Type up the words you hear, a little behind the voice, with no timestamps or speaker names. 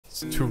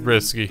Too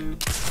risky.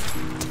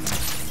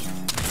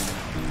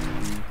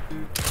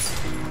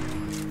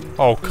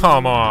 Oh,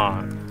 come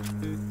on.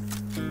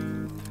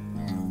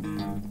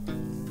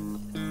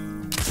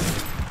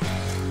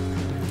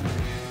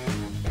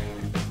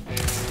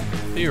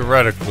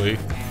 Theoretically,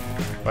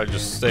 if I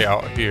just stay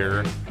out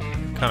here,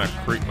 kind of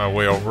creep my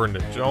way over into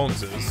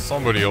Jones's,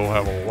 somebody will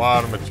have a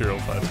lot of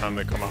materials by the time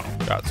they come out.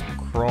 Got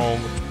some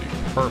chrome, which would be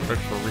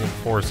perfect for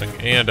reinforcing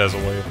and as a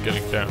way of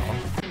getting down.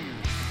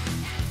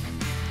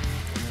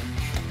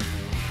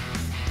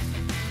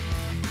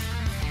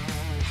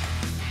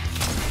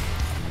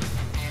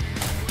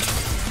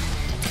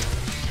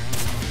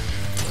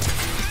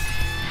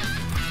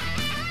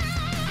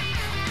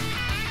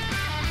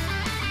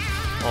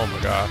 Oh my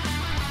gosh.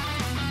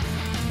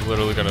 I'm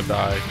literally gonna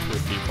die to a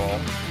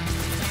default.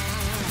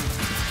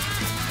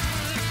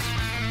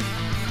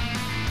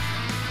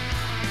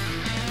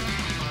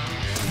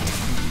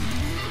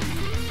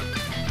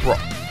 Bro.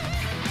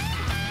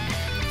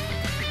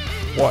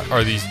 What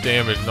are these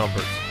damage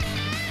numbers?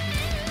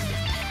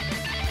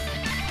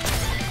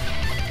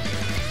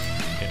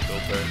 Can't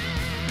build there.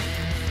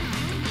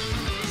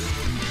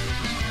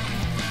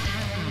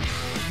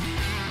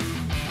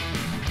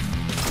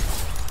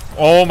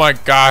 Oh my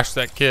gosh,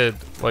 that kid.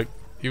 Like,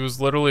 he was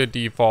literally a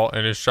default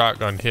and his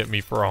shotgun hit me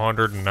for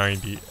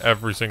 190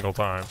 every single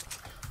time.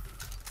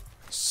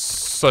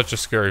 Such a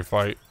scary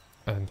fight.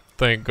 And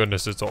thank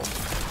goodness it's over.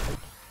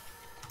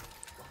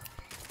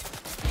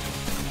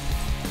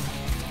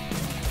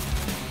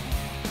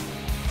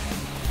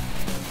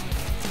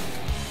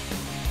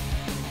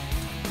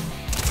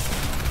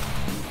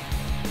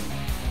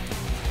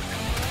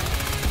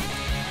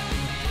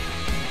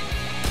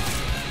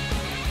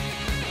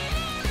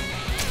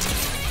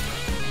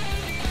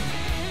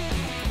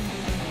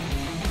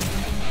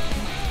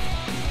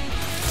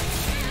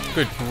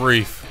 Good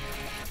grief.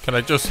 Can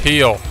I just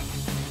heal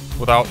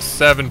without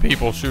 7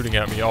 people shooting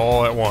at me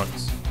all at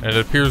once? And it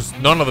appears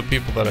none of the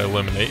people that I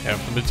eliminate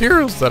have the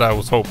materials that I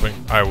was hoping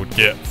I would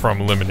get from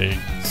eliminating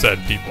said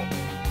people.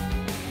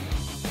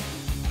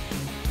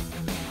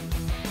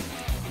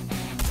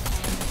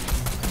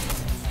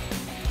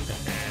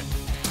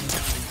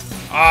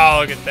 Oh,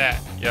 look at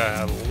that.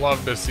 Yeah, I'd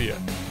love to see it.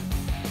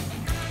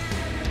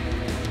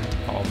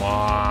 Come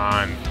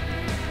on.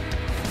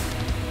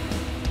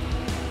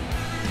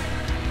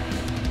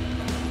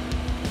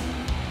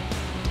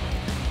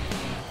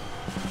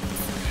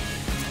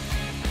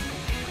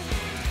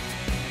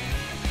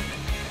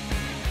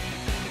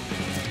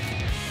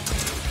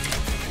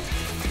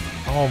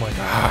 Oh my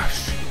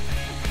gosh.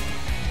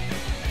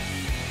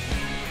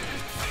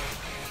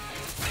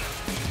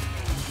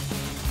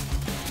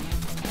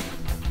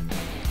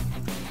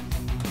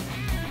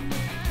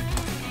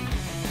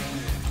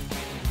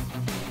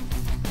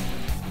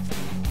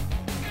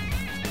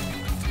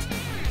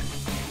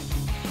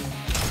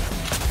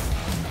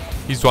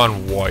 He's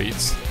on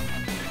whites.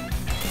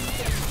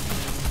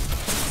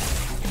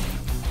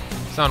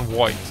 He's on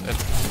whites. And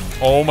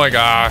oh my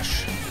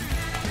gosh.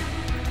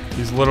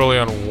 He's literally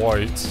on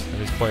whites, and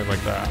he's playing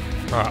like that.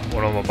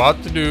 What I'm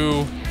about to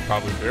do,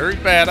 probably a very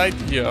bad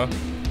idea.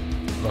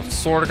 I've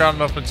sort of got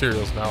enough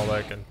materials now that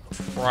I can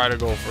try to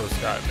go for a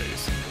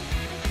Skybase.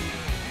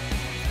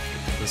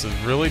 This is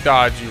really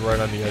dodgy right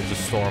on the edge of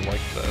storm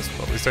like this,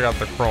 but at least I got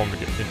the chrome to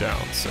get me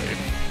down safe.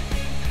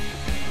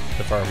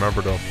 If I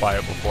remember to apply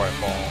it before I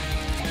fall.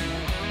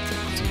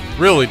 This is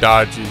really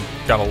dodgy,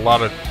 got a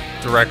lot of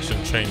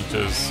direction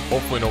changes.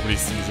 Hopefully nobody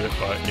sees it,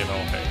 but you know,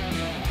 hey.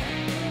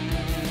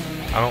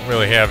 I don't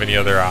really have any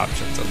other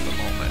options at the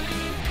moment.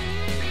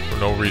 For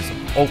no reason.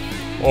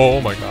 Oh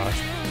my gosh.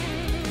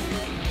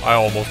 I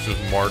almost just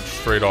marched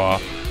straight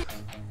off.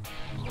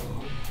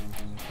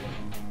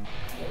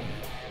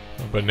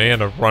 A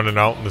banana running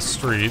out in the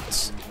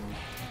streets.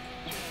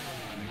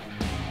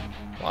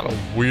 A lot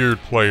of weird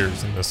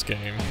players in this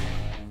game.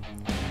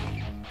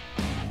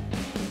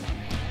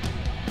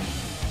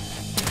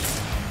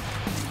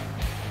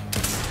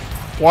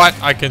 What?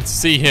 I can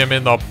see him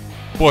in the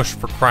bush,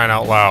 for crying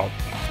out loud.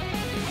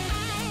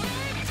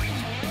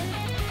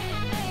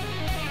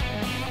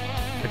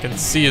 I can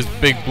see his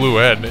big blue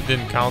head, and it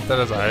didn't count that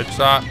as a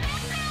headshot.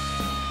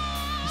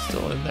 He's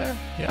still in there?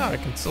 Yeah, I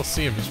can still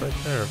see him. He's right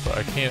there, but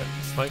I can't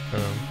snipe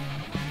him.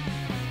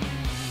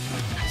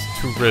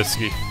 It's too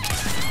risky.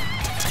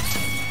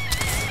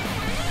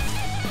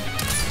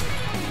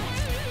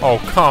 Oh,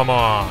 come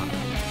on.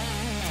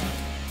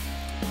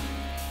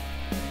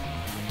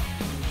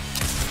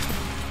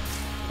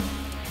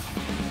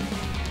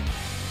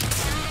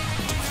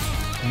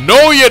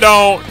 No, you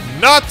don't.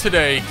 Not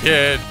today,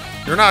 kid.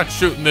 You're not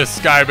shooting this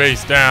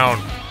Skybase down.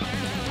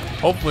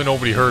 Hopefully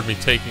nobody heard me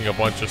taking a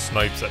bunch of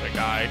snipes at a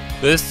guy.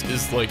 This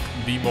is like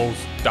the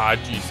most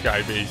dodgy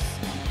Skybase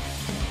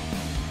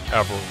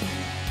ever.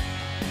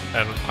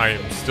 And I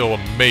am still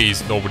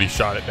amazed nobody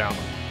shot it down.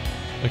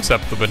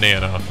 Except the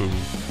banana, who...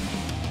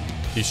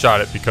 he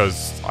shot it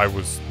because I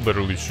was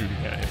literally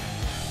shooting at him.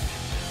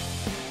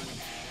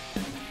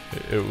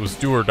 It was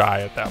do or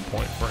die at that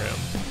point for him.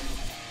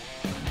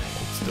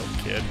 Hold still,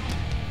 kid.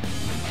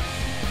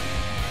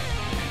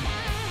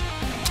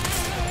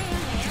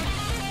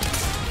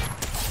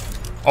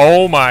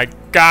 Oh my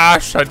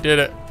gosh, I did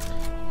it.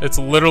 It's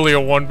literally a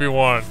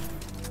 1v1.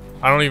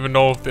 I don't even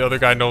know if the other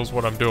guy knows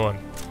what I'm doing.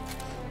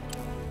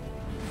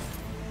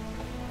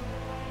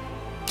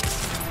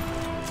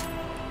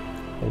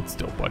 Hold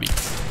still, buddy.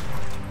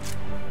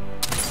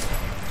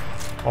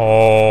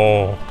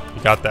 Oh,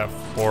 you got that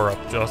 4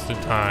 up just in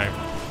time.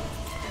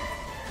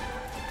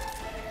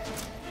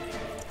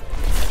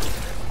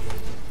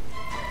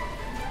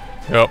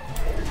 Yep.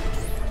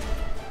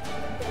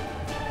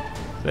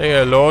 Say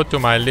hello to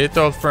my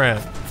little friend.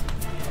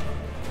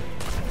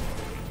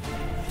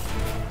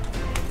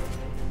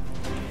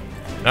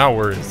 Now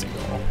where is he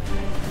go?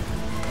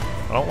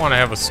 I don't want to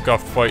have a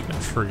scuffed fight in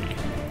a tree.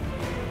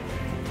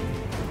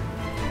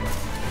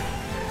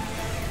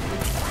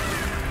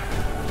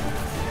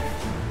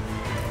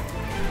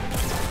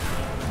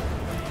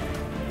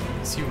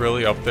 Is he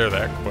really up there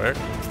that quick?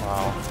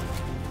 Wow.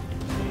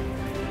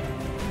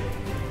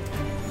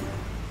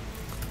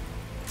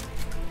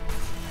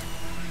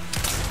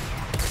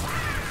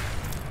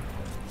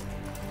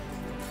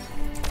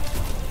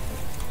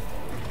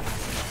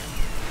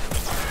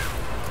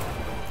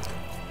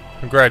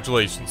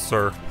 Congratulations,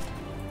 sir.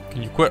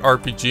 Can you quit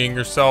RPGing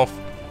yourself?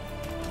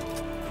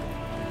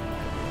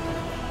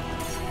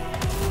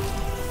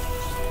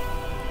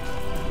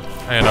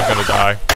 And I'm gonna die.